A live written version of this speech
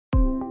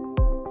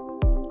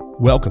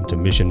Welcome to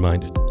Mission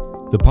Minded,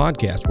 the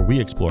podcast where we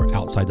explore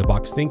outside the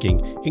box thinking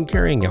in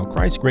carrying out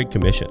Christ's Great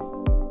Commission.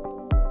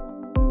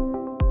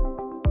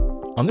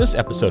 On this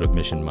episode of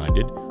Mission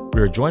Minded, we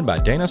are joined by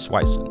Dana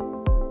Swieson.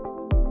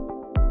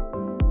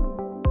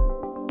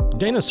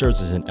 Dana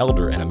serves as an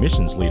elder and a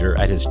missions leader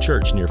at his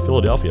church near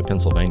Philadelphia,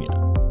 Pennsylvania.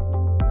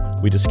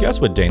 We discuss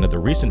with Dana the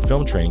recent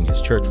film training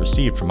his church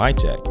received from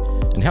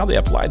ITEC and how they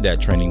applied that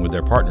training with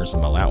their partners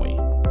in Malawi.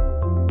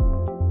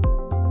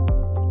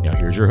 Now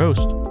here's your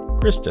host,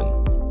 Kristen.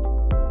 All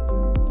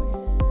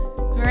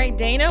right,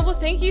 Dana. Well,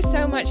 thank you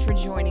so much for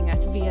joining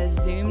us via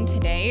Zoom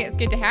today. It's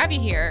good to have you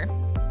here.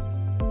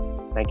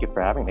 Thank you for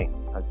having me.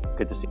 It's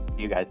good to see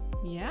you guys.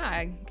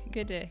 Yeah,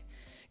 good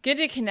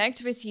to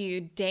connect with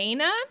you,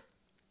 Dana.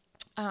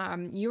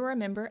 You are a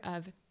member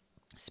of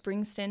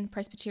Springton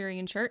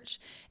Presbyterian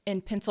Church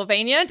in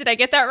Pennsylvania. Did I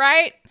get that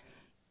right?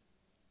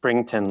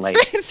 Springton Lake.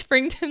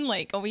 Springton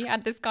Lake. Well, we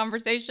had this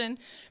conversation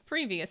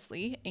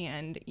previously,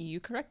 and you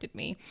corrected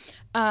me.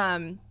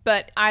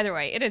 But either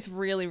way, it is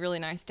really, really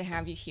nice to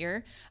have you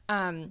here.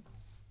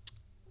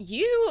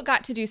 You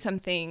got to do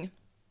something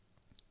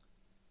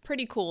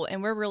pretty cool,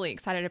 and we're really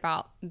excited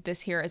about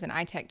this here as an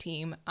ITEC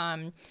team.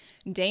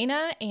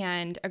 Dana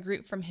and a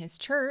group from his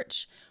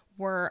church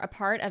were a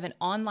part of an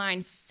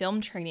online film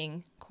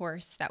training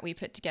course that we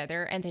put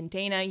together. And then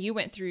Dana, you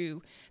went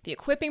through the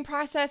equipping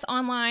process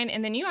online,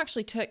 and then you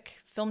actually took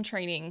film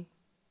training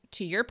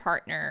to your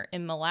partner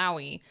in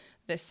Malawi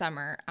this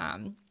summer.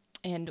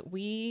 And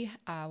we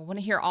want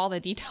to hear all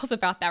the details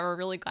about that. We're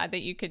really glad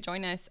that you could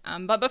join us.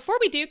 But before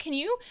we do, can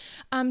you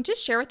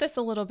just share with us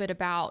a little bit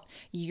about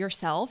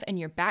yourself and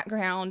your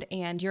background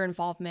and your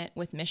involvement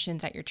with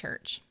missions at your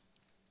church?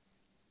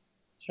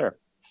 Sure.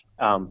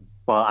 Well,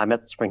 I'm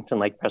at Springton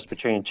Lake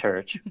Presbyterian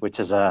Church, which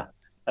is a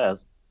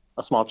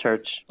small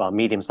church, well,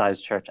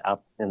 medium-sized church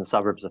out in the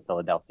suburbs of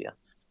Philadelphia.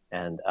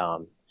 And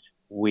I'm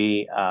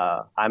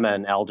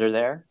an elder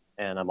there,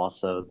 and I'm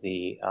also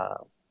the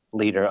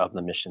leader of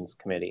the missions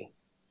committee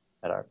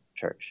at our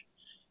church.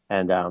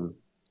 And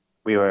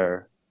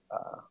we've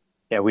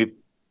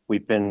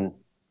been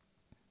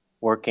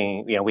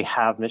working, we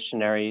have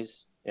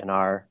missionaries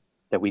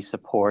that we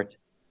support,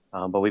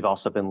 but we've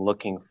also been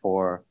looking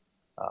for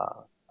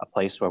a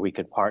place where we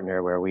could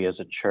partner, where we as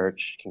a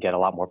church can get a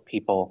lot more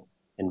people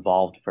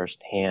involved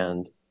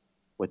firsthand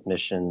with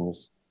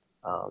missions.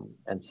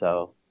 And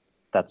so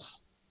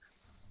that's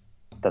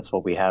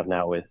what we have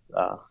now with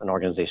an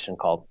organization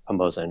called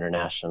Pomoza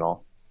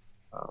International.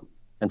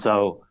 And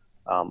so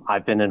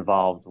I've been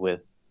involved with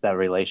that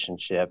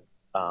relationship.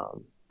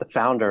 The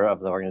founder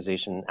of the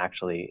organization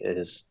actually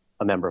is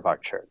a member of our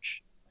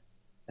church.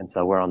 And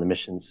so we're on the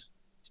missions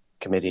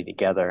committee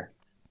together.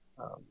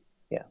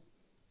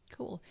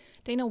 Cool.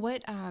 Dana,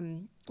 what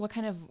kind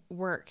of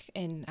work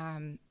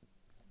and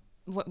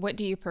what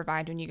do you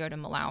provide when you go to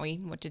Malawi?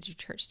 What did your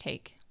church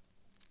take?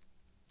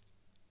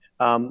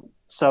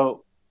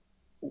 So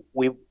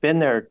we've been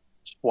there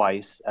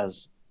twice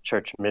as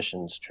church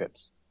missions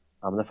trips.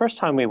 The first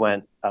time we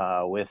went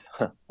with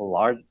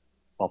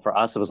for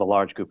us, it was a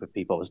large group of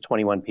people. It was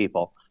 21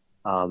 people,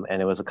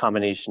 and it was a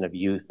combination of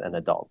youth and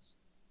adults.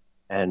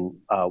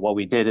 And what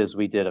we did is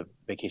we did a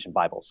vacation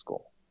Bible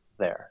school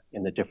there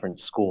in the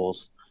different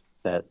schools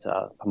that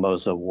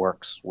Pomoza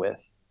works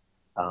with.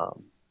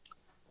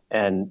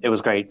 And it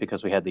was great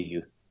because we had the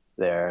youth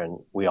there and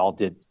we all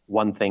did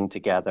one thing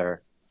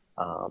together.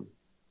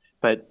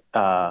 But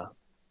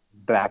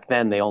back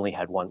then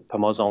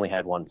Pomoza only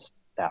had one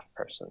staff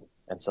person.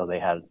 And so they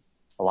had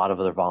a lot of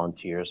other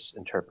volunteers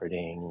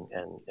interpreting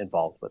and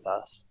involved with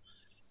us.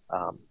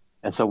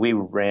 And so we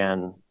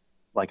ran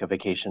like a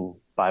vacation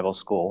Bible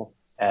school,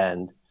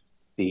 and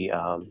the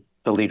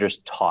leaders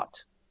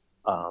taught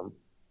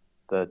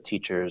the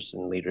teachers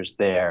and leaders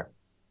there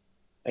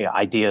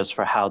ideas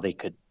for how they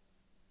could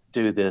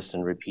do this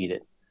and repeat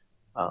it.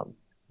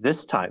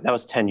 This time, that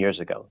was 10 years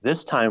ago.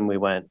 This time we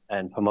went,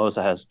 and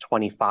Pomoza has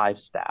 25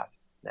 staff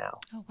now.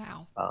 Oh,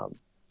 wow.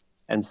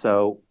 And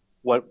so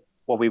what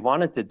we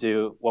wanted to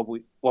do,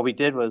 what we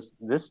did was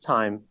this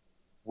time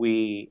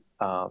we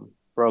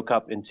broke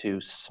up into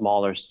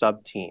smaller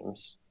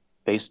sub-teams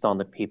based on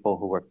the people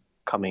who were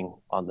coming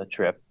on the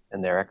trip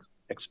and their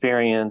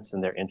experience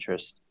and their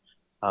interest.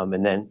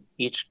 And then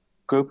each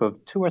group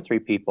of 2 or 3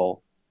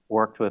 people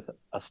worked with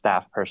a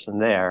staff person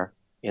there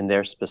in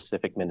their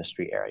specific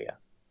ministry area.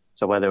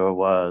 So whether it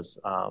was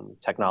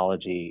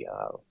technology,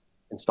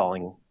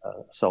 installing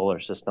a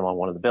solar system on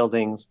one of the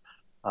buildings,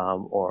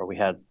 or we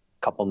had a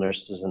couple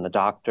nurses and the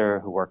doctor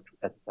who worked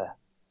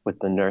with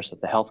the nurse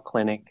at the health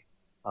clinic.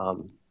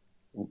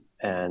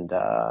 And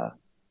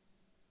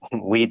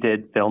we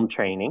did film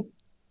training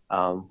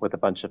with a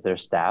bunch of their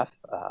staff.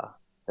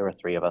 There were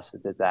 3 of us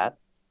that did that.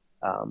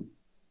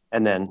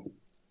 And then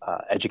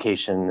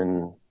education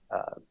and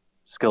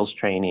skills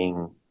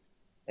training,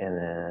 and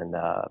then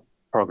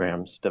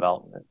programs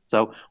development.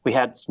 So we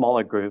had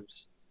smaller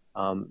groups,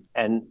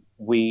 and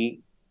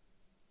we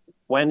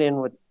went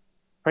in with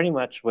pretty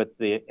much with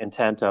the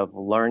intent of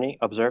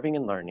observing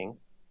and learning,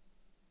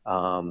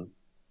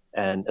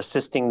 and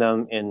assisting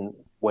them in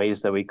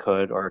ways that we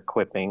could, or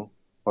equipping,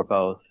 or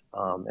both,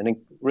 and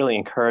really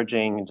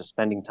encouraging and just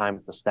spending time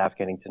with the staff,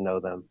 getting to know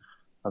them,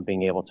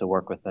 being able to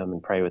work with them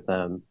and pray with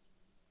them,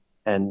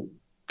 and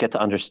get to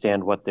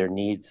understand what their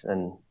needs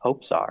and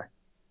hopes are.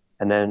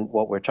 And then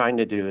what we're trying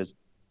to do is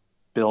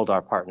build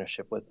our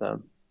partnership with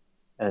them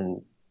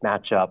and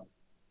match up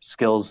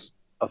skills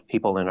of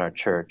people in our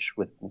church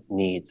with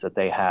needs that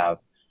they have,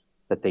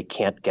 that they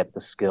can't get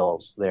the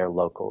skills there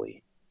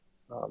locally.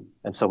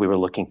 And so we were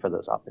looking for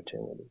those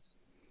opportunities.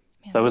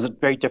 Man, So it was a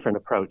very different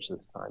approach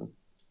this time.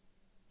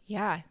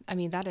 Yeah, I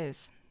mean,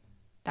 that's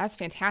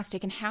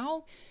fantastic. And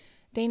how,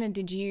 Dana,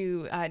 did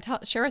you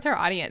share with our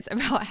audience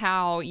about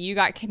how you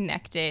got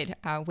connected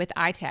with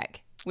ITEC,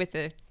 with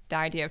the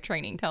idea of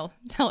training?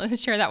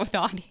 Share that with the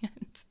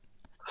audience.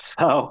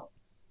 So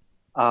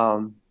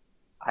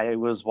I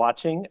was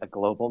watching a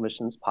global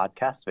missions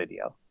podcast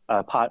video,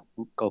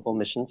 global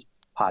missions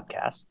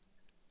podcast,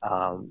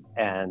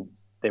 and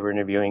they were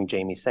interviewing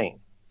Jamie Saint.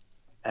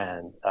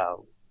 And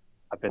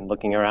I've been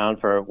looking around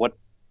for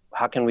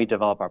how can we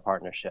develop our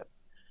partnership?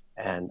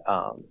 And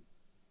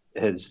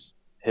his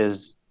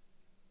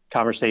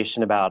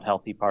conversation about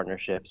healthy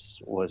partnerships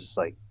was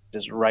like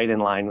just right in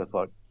line with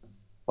what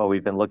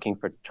we've been looking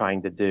for,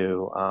 trying to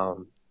do.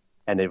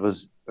 And it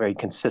was very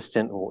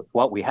consistent with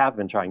what we have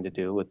been trying to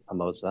do with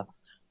Pomoza.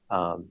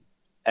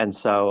 And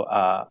so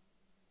I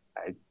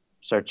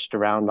searched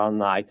around on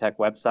the ITEC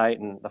website,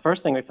 and the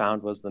first thing we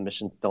found was the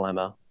Missions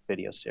Dilemma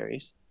video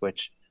series,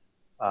 which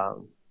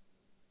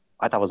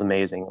I thought was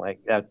amazing. Like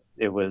that,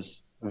 it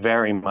was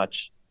very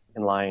much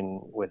in line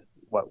with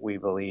what we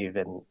believe,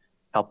 and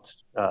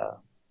helped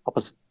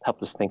us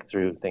think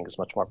through things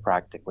much more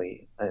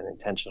practically and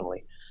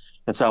intentionally.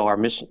 And so our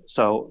mission,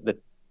 so that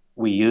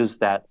we used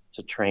that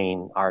to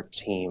train our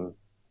team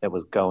that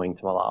was going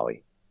to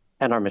Malawi,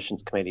 and our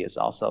missions committee is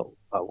also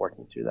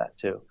working through that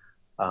too.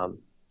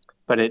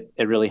 But it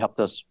really helped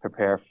us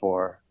prepare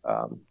for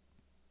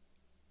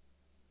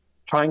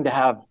trying to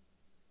have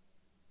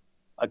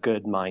a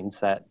good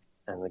mindset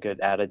and a good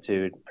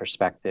attitude,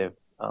 perspective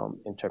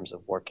in terms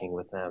of working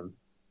with them,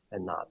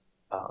 and not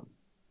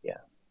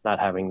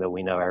having the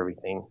we know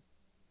everything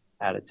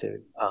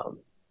attitude.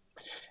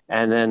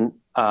 And then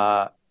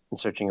in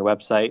searching your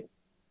website,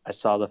 I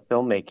saw the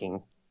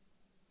filmmaking.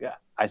 Yeah,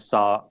 I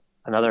saw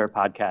another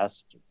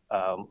podcast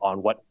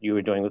on what you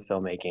were doing with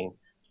filmmaking,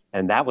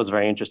 and that was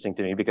very interesting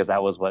to me because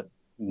that was what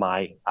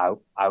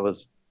I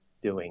was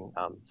doing.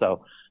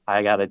 So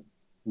I got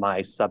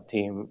my sub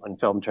team on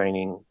film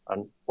training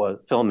on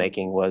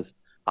filmmaking was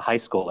a high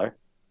schooler,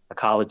 a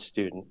college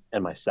student,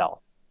 and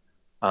myself.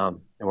 And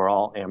we're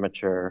all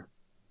amateur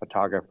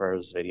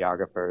photographers,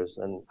 videographers,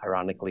 and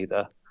ironically,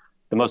 the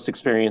most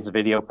experienced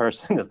video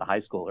person is the high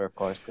schooler, of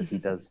course, because he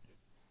does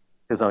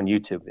his own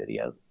YouTube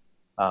videos.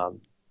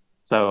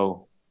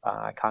 So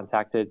I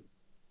contacted,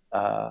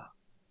 I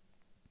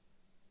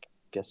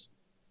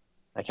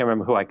can't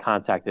remember who I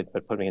contacted,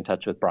 but put me in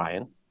touch with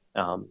Brian.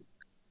 And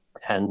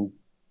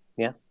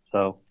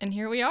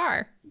here we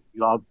are.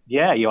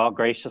 You all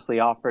graciously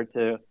offered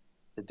to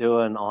do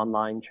an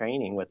online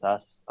training with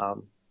us.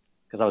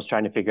 Because I was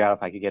trying to figure out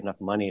if I could get enough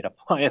money to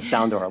fly us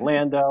down to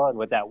Orlando, and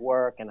would that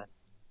work? And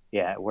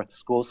with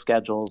school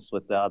schedules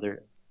with the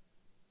other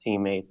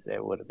teammates,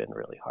 it would have been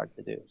really hard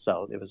to do.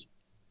 So it was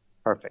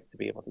perfect to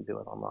be able to do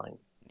it online.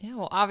 Yeah,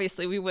 well,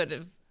 obviously we would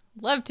have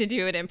loved to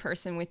do it in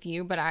person with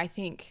you, but I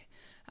think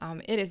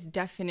it is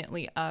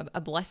definitely a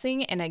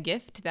blessing and a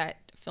gift that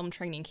film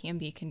training can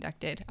be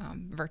conducted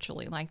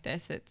virtually like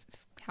this.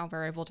 It's how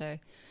we're able to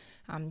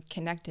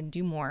connect and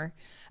do more.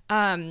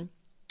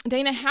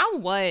 Dana, how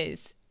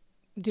was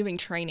doing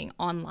training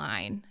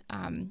online?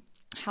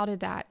 How did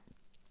that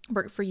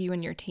work for you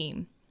and your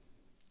team?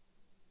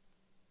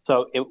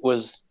 So it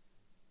was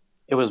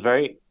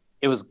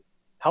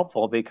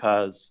helpful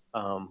because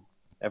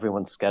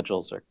everyone's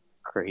schedules are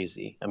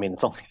crazy. I mean,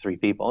 it's only 3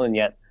 people, and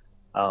yet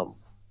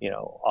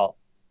all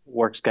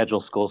work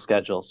schedule, school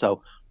schedule.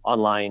 So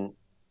online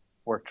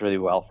worked really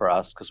well for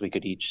us because we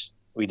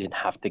didn't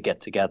have to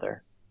get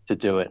together to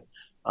do it.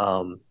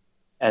 And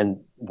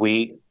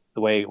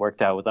the way it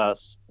worked out with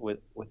us, with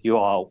you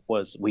all,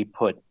 was we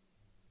put a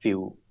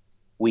few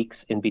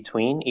weeks in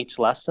between each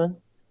lesson,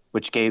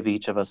 which gave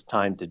each of us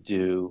time to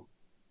do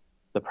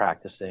the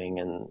practicing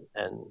and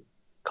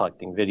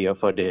collecting video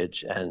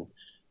footage. And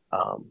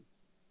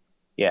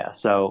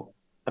so,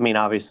 I mean,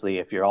 obviously,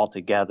 if you're all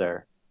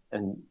together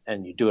and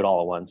you do it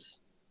all at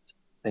once,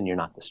 then you're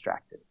not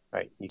distracted,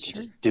 right? You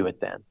can just do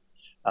it then.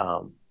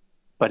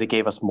 But it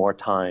gave us more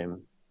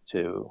time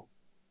to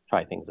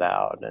try things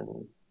out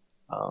and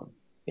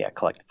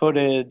collect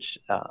footage.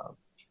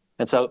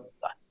 And so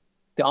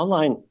the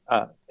online,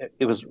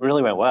 it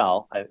really went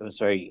well. It was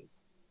very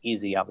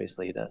easy,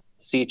 obviously, to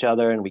see each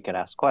other, and we could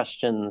ask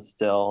questions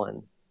still.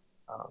 And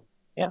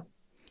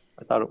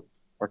I thought it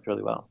worked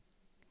really well.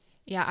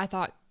 Yeah, I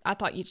thought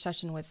each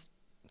session was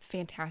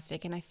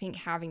fantastic. And I think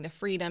having the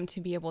freedom to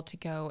be able to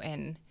go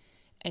and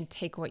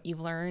take what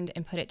you've learned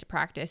and put it to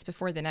practice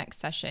before the next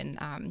session,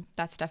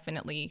 that's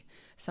definitely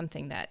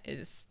something that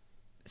is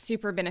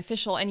super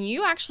beneficial. And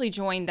you actually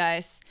joined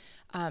us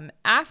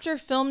after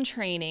film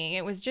training.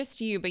 It was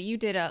just you, but you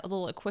did a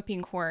little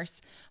equipping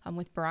course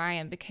with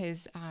Brian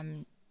because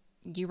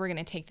you were going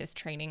to take this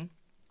training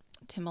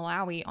to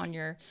Malawi on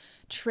your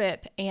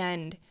trip.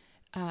 And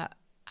I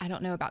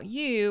don't know about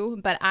you,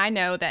 but I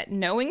know that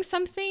knowing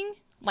something,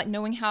 like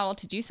knowing how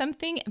to do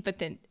something, but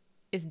then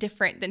is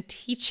different than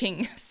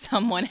teaching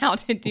someone how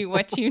to do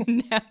what you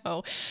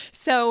know.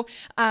 So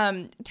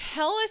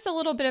tell us a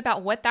little bit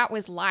about what that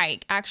was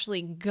like,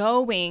 actually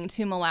going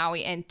to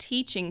Malawi and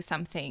teaching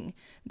something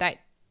that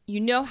you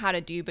know how to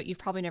do, but you've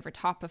probably never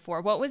taught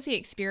before. What was the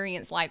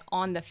experience like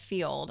on the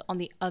field, on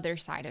the other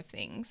side of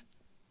things?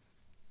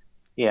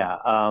 Yeah.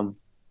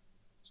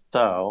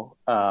 So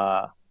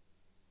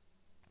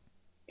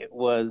it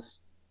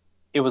was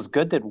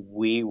good that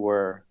we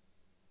were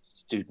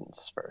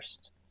students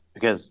first,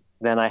 because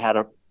then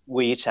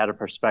we each had a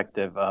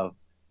perspective of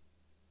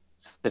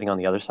sitting on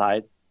the other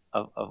side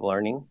of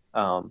learning.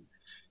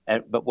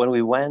 But when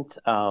we went,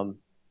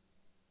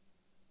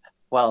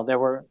 well,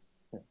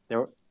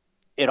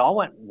 it all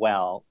went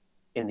well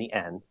in the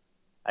end.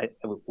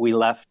 We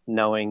left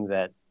knowing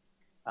that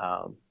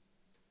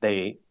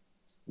they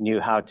knew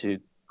how to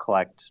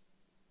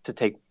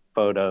take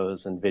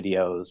photos and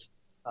videos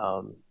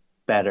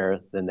better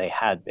than they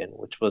had been,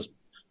 which was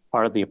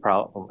part of the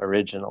problem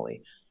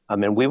originally.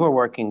 And we were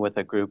working with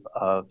a group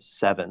of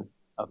 7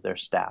 of their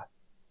staff.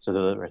 So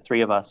there were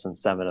 3 of us and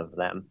 7 of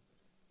them.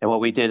 And what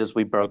we did is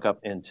we broke up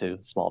into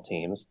small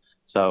teams.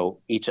 So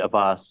each of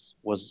us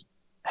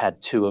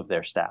had 2 or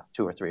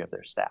 3 of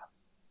their staff.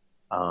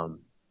 And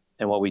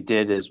what we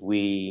did is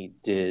we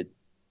did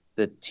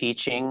the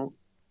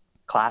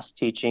class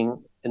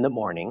teaching in the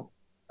morning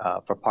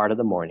for part of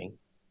the morning.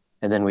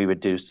 And then we would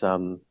do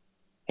some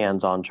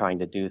hands-on trying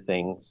to do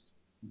things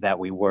that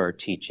we were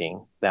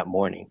teaching that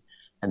morning.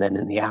 And then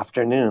in the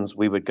afternoons,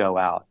 we would go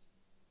out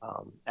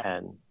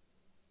and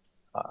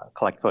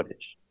collect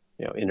footage,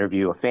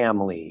 interview a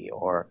family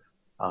or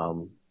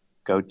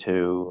go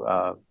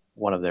to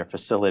one of their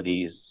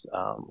facilities,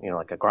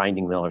 like a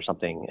grinding mill or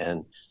something,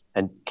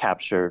 and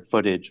capture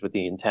footage with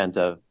the intent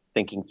of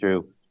thinking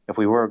through, if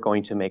we were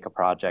going to make a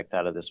project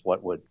out of this,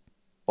 what would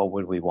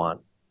we want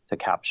to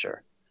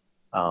capture?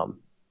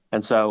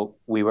 And so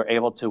we were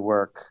able to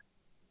work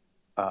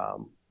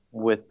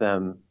with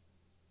them.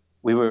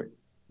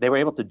 They were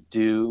able to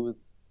do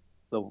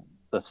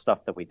the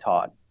stuff that we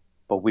taught,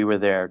 but we were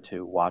there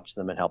to watch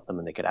them and help them,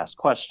 and they could ask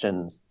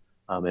questions.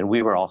 And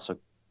we were also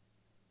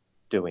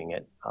doing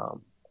it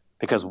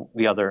because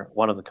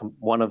one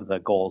of the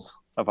goals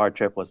of our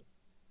trip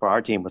for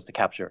our team was to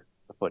capture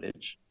the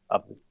footage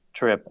of the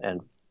trip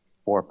and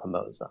for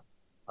Pomoza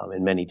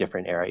in many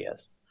different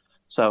areas.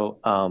 So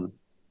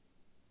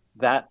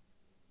that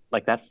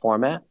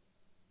format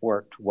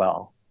worked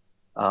well.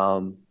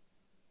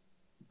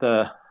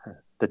 The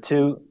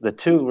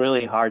two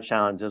really hard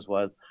challenges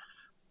was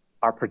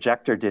our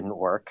projector didn't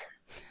work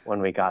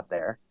when we got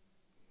there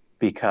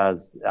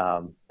because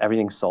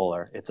everything's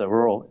solar. It's a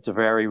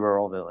very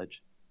rural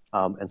village.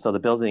 And so the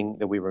building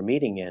that we were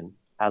meeting in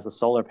has a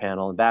solar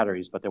panel and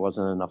batteries, but there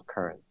wasn't enough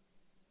current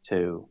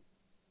to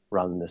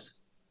run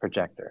this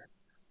projector.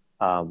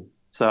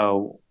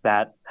 So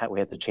we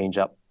had to change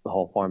up the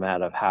whole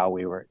format of how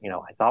we were,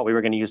 I thought we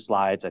were going to use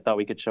slides. I thought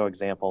we could show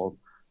examples.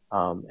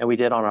 And we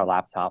did on our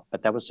laptop,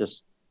 but it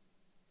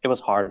was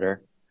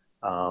harder.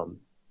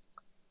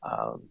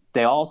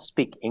 They all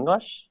speak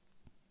English,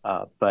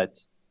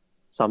 but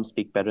some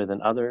speak better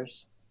than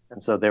others.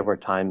 And so there were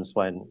times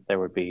when there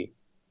would be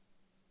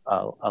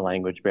a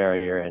language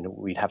barrier and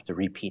we'd have to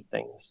repeat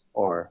things,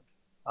 or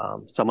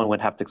someone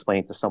would have to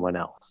explain to someone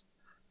else.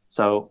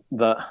 So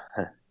the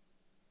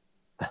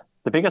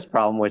biggest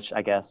problem, which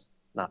I guess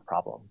not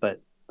problem,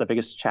 but the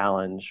biggest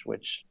challenge,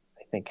 which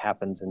I think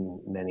happens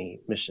in many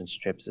missions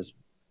trips, is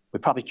we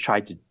probably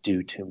tried to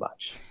do too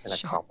much and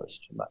accomplish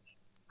too much.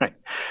 Right.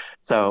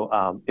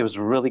 So it was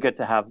really good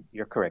to have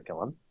your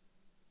curriculum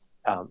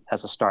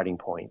as a starting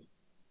point.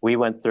 We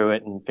went through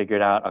it and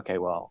figured out, okay,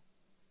 well,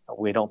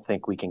 we don't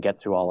think we can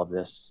get through all of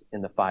this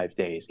in the 5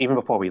 days. Even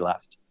before we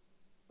left,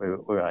 we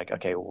were like,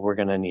 okay, we're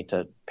going to need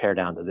to pare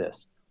down to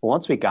this. Well,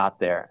 once we got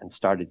there and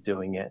started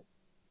doing it,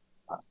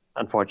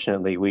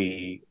 unfortunately,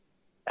 we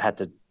had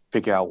to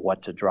figure out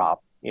what to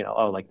drop.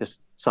 Like this,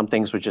 some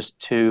things were just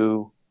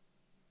too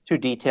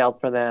detailed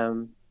for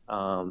them.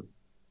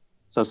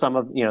 So some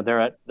of,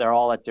 they're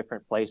all at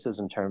different places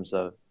in terms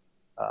of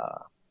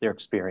their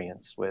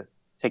experience with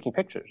taking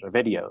pictures or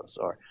videos,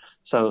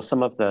 so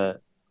some of the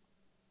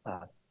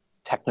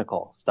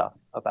technical stuff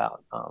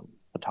about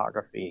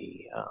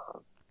photography,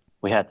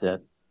 we had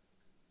to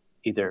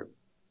either,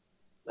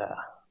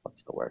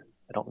 what's the word?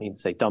 I don't mean to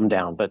say dumb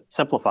down, but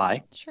simplify,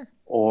 sure,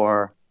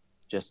 or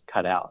just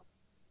cut out.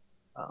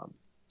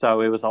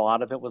 So a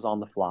lot of it was on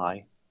the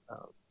fly.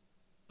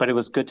 But it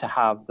was good to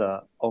have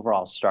the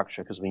overall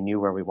structure because we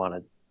knew where we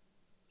wanted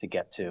to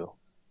get to.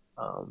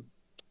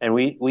 And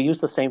we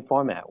used the same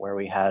format where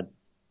we had,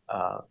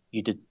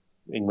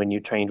 when you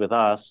trained with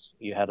us,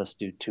 you had us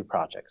do 2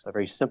 projects, a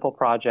very simple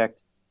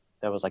project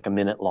that was like a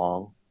minute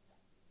long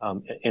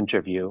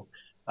interview.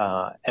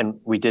 And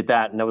we did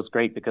that, and that was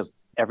great because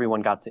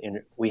everyone got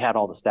to we had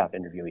all the staff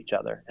interview each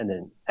other and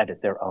then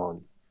edit their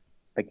own.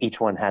 Like each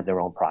one had their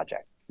own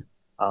project,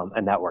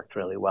 and that worked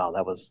really well.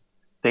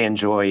 They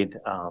enjoyed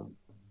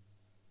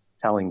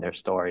telling their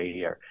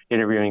story or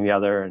interviewing the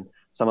other, and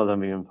some of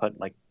them even put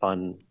like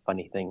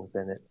funny things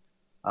in it.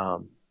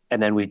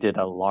 And then we did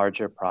a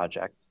larger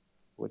project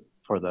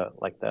for the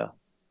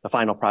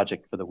final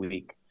project for the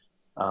week,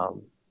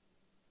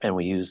 and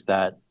we used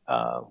that.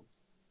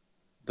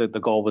 The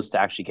goal was to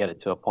actually get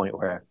it to a point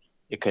where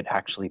it could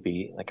actually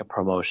be like a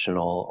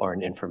promotional or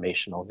an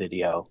informational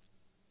video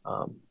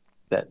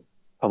that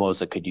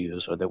Pomosa could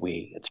use, or that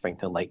we at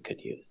Springton Lake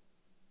could use.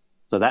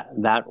 So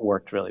that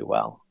worked really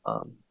well.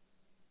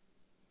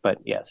 But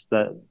yes,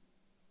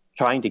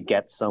 trying to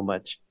get so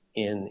much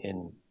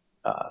in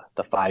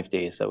the 5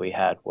 days that we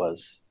had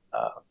was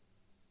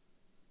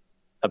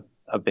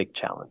a big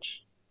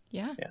challenge.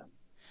 Yeah. Yeah.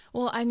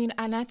 Well, I mean,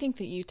 and I think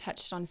that you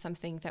touched on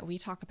something that we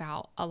talk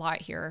about a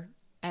lot here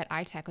at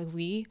ITEC. Like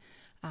we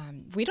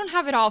don't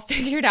have it all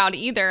figured out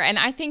either. And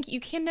I think you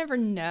can never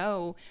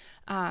know,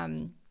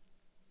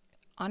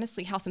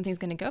 honestly, how something's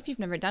going to go if you've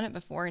never done it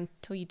before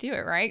until you do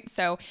it, right?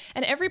 So,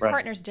 and every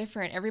partner's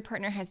different. Every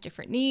partner has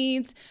different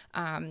needs.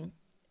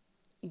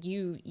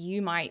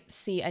 You might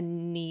see a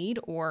need,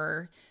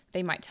 or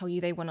they might tell you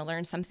they want to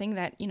learn something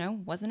that,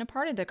 wasn't a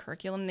part of the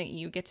curriculum that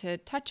you get to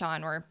touch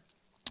on, or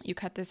you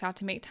cut this out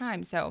to make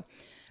time. So,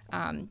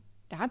 I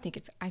think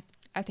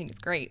it's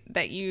great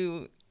that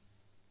you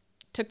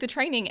took the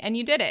training and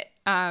you did it.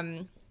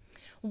 I'm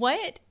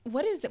trying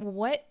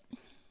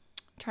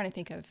to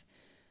think of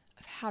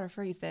how to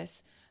phrase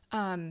this.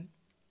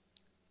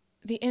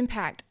 The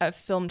impact of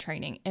film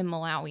training in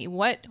Malawi.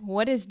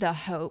 What is the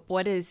hope?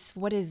 What is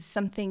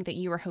something that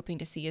you were hoping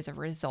to see as a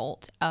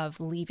result of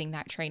leaving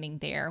that training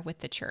there with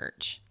the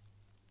church?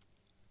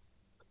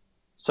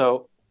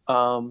 So,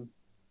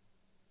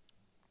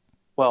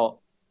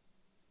 well,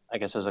 I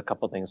guess there's a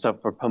couple things. So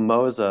for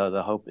Pomosa,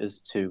 the hope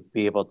is to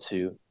be able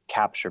to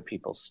capture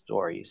people's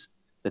stories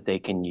that they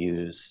can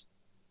use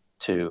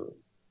to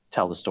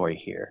tell the story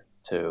here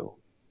to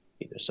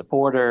either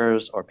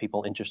supporters or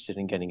people interested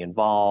in getting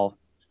involved.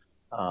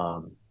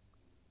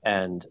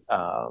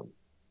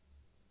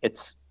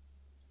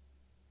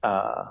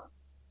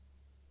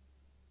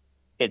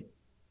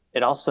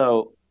 It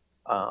also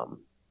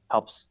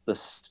helps the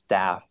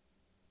staff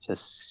to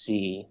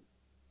see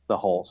the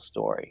whole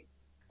story.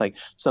 Like,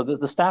 so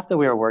the staff that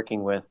we are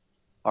working with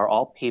are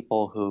all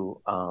people who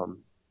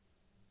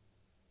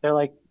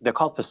they're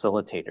called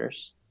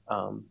facilitators.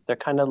 They're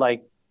kind of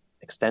like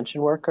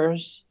extension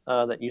workers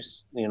that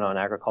an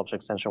agriculture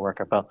extension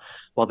worker. But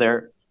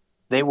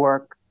they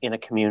work in a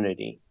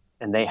community,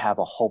 and they have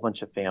a whole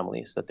bunch of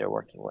families that they're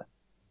working with,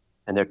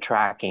 and they're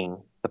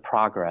tracking the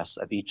progress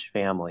of each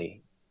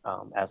family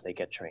as they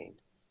get trained.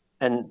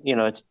 And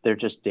they're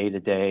just day to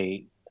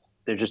day.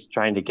 They're just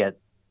trying to get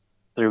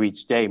through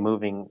each day,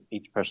 moving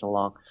each person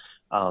along.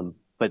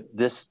 But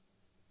this,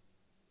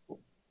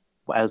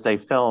 as they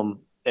film,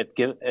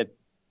 it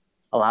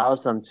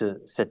allows them to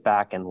sit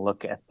back and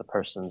look at the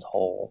person's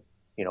whole,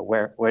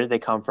 where did they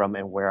come from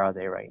and where are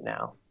they right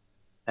now?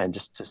 And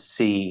just to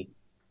see,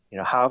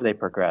 how have they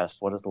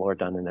progressed? What has the Lord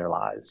done in their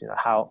lives?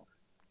 How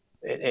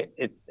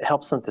it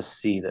helps them to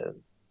see the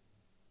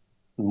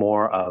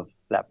more of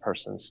that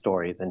person's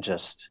story than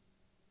just,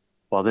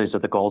 well, these are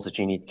the goals that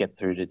you need to get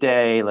through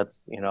today.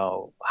 Let's,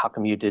 how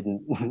come you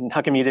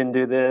didn't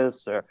do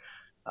this? Or,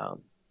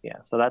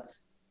 so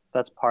that's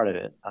part of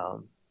it.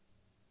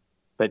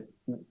 But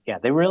yeah,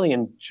 they really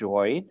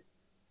enjoyed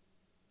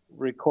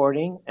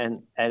recording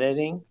and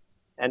editing.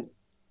 And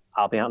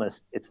I'll be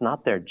honest, it's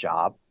not their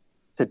job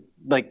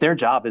their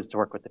job is to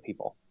work with the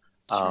people.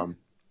 Sure.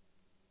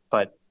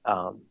 But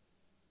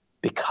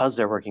because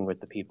they're working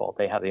with the people,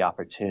 they have the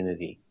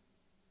opportunity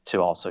to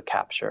also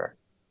capture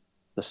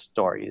the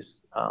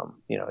stories,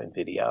 in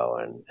video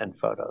and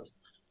photos.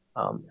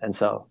 And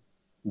so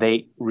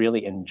they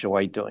really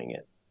enjoy doing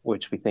it,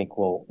 which we think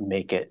will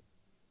make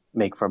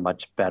for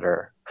much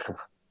better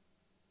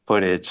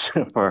footage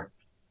for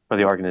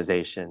the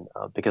organization,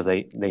 because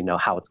they know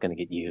how it's going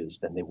to get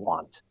used and they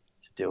want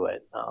to do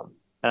it.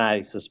 And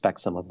I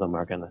suspect some of them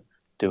are going to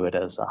do it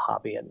as a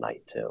hobby at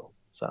night too.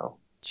 So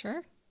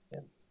Sure. Yeah.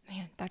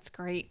 Man, that's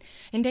great.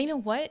 And Dana,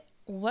 what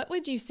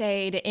would you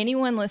say to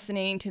anyone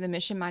listening to the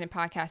Mission Minded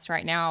podcast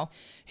right now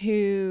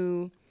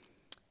who's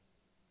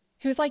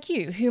like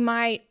you, who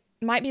might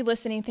be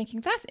listening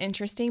thinking that's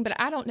interesting, but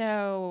I don't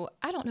know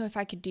if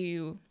I could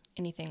do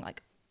anything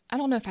I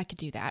don't know if I could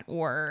do that,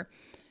 or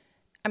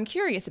I'm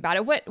curious about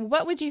it.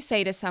 What would you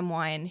say to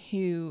someone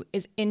who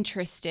is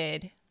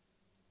interested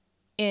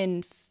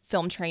in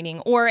film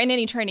training or in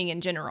any training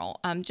in general?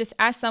 Just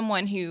as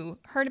someone who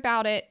heard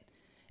about it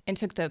and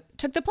took the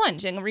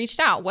plunge and reached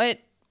out, what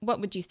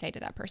would you say to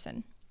that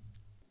person?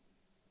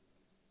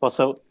 Well,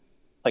 so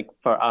like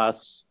for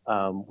us,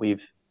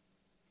 we've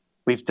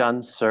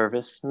done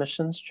service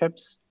missions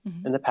trips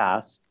in the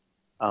past,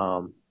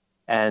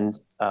 and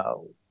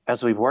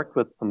as we've worked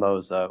with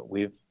Pomoza,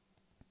 we've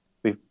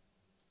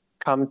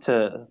come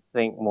to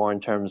think more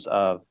in terms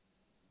of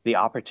the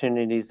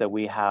opportunities that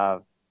we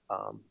have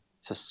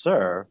to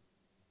serve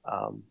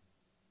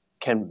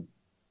can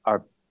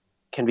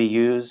be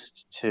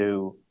used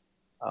to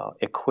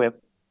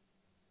equip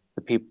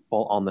the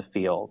people on the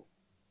field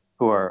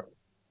who are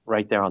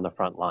right there on the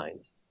front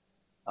lines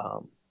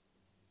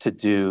to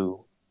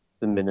do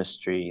the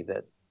ministry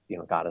that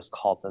God has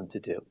called them to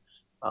do.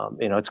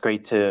 It's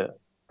great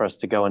for us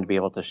to go and be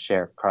able to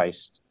share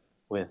Christ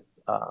with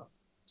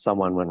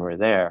someone when we're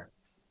there,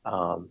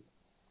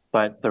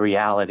 but the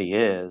reality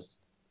is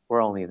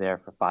we're only there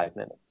for 5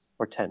 minutes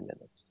or 10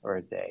 minutes or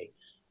a day,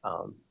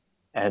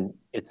 and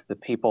it's the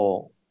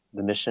people,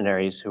 the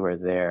missionaries who are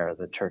there,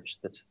 the church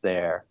that's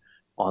there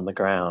on the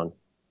ground,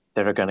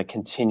 that are going to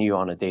continue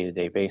on a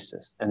day-to-day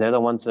basis, and they're the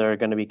ones that are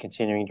going to be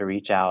continuing to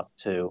reach out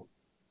to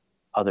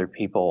other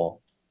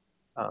people.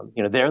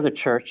 They're the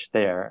church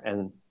there,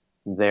 and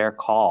their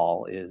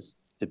call is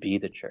to be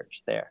the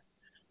church there.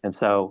 And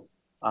so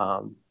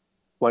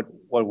what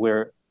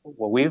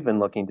we've been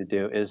looking to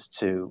do is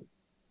to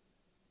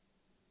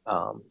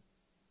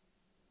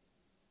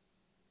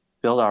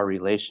build our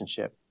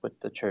relationship with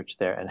the church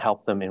there and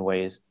help them in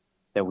ways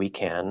that we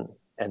can,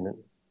 and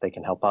they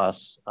can help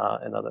us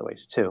in other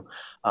ways too.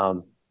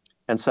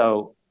 And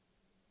so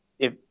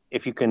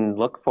if you can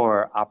look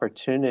for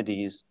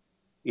opportunities,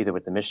 either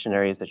with the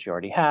missionaries that you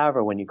already have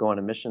or when you go on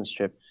a missions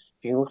trip,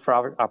 if you can look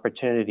for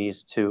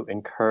opportunities to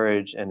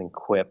encourage and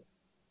equip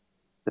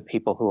the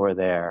people who are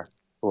there,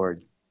 who are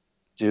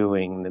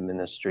doing the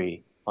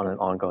ministry on an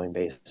ongoing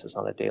basis,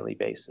 on a daily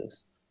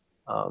basis.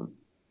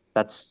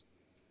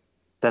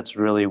 That's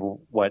really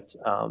what,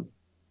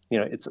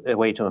 it's a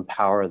way to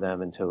empower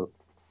them and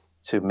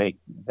to make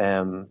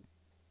them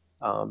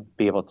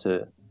be able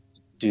to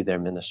do their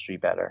ministry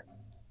better.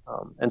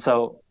 And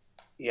so,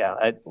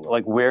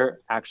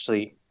 we're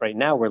actually, right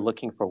now, we're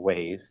looking for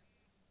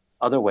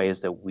other ways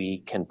that we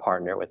can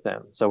partner with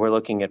them. So we're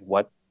looking at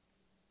what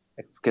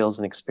skills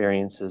and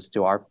experiences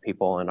do our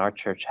people in our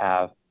church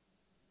have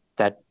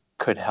that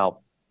could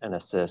help and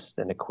assist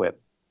and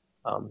equip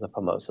the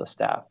Pomoza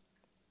staff.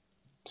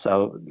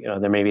 So,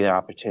 there may be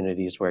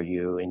opportunities where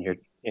you,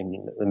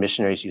 in the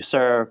missionaries you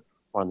serve,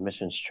 or on the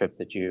missions trip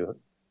that you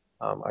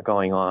are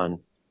going on,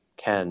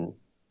 can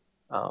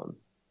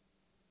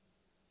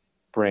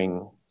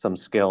bring some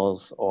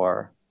skills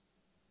to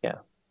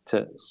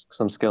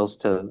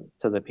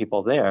the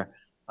people there,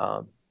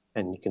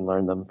 and you can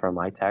learn them from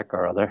ITEC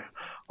or other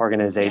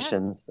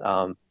organizations.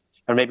 Yeah.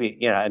 Or maybe,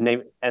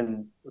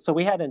 and so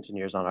we had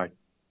engineers on our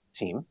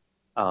team,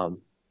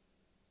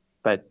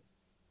 but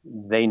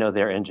they know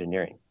their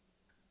engineering.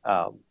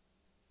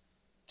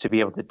 To be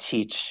able to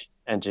teach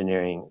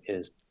engineering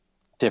is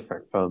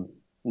different from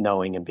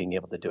knowing and being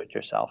able to do it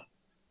yourself.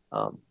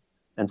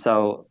 And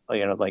so,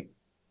 like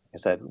I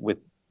said, with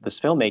this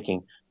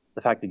filmmaking,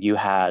 the fact that you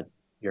had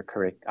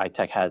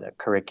ITEC had a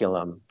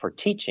curriculum for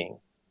teaching,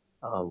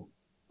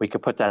 we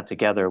could put that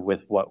together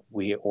with what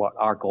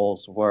our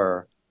goals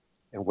were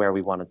and where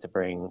we wanted to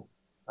bring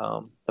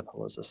the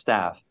Pomoza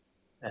staff,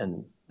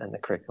 and the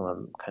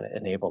curriculum kind of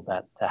enabled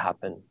that to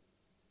happen.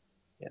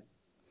 Yeah,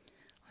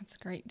 that's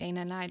great,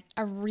 Dana. And I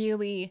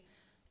really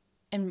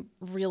am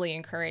really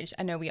encouraged.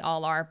 I know we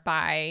all are,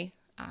 by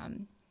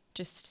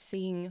just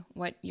seeing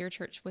what your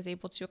church was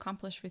able to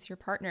accomplish with your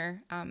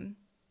partner,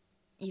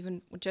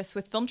 even just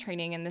with film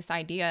training and this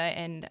idea.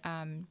 And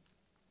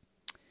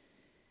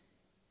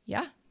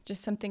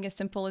just something as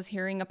simple as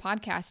hearing a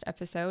podcast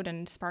episode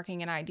and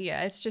sparking an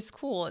idea. It's just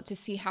cool to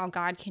see how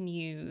God can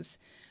use,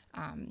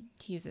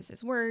 he uses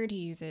his word, he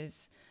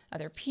uses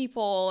other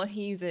people,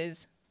 he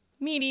uses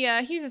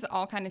media, he uses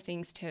all kinds of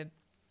things to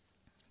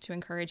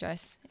encourage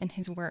us in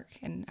his work.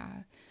 And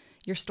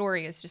your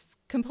story is just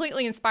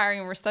completely inspiring,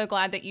 and we're so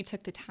glad that you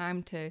took the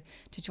time to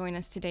join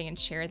us today and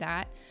share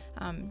that.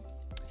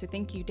 So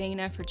thank you,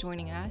 Dana, for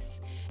joining us.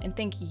 And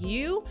thank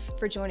you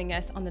for joining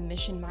us on the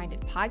Mission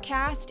Minded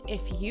podcast.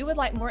 If you would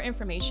like more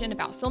information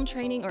about film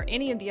training or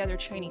any of the other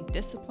training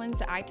disciplines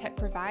that ITEC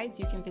provides,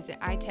 you can visit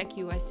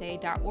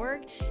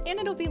itecusa.org, and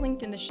it'll be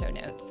linked in the show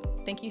notes.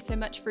 Thank you so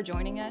much for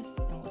joining us,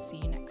 and we'll see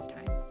you next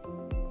time.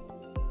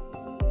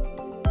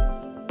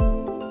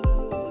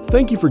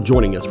 Thank you for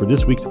joining us for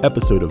this week's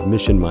episode of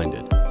Mission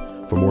Minded.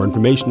 For more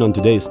information on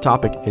today's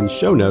topic and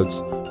show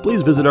notes,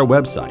 please visit our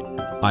website,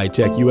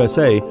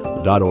 itecusa.org.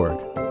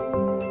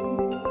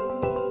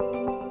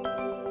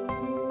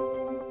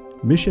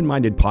 Mission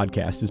Minded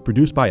Podcast is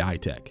produced by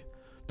ITEC.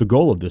 The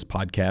goal of this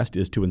podcast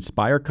is to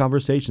inspire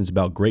conversations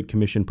about Great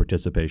Commission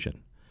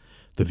participation.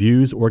 The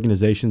views,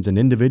 organizations, and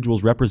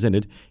individuals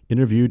represented,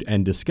 interviewed,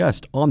 and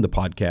discussed on the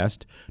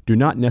podcast do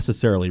not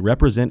necessarily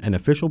represent an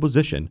official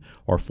position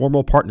or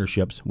formal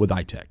partnerships with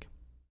ITEC.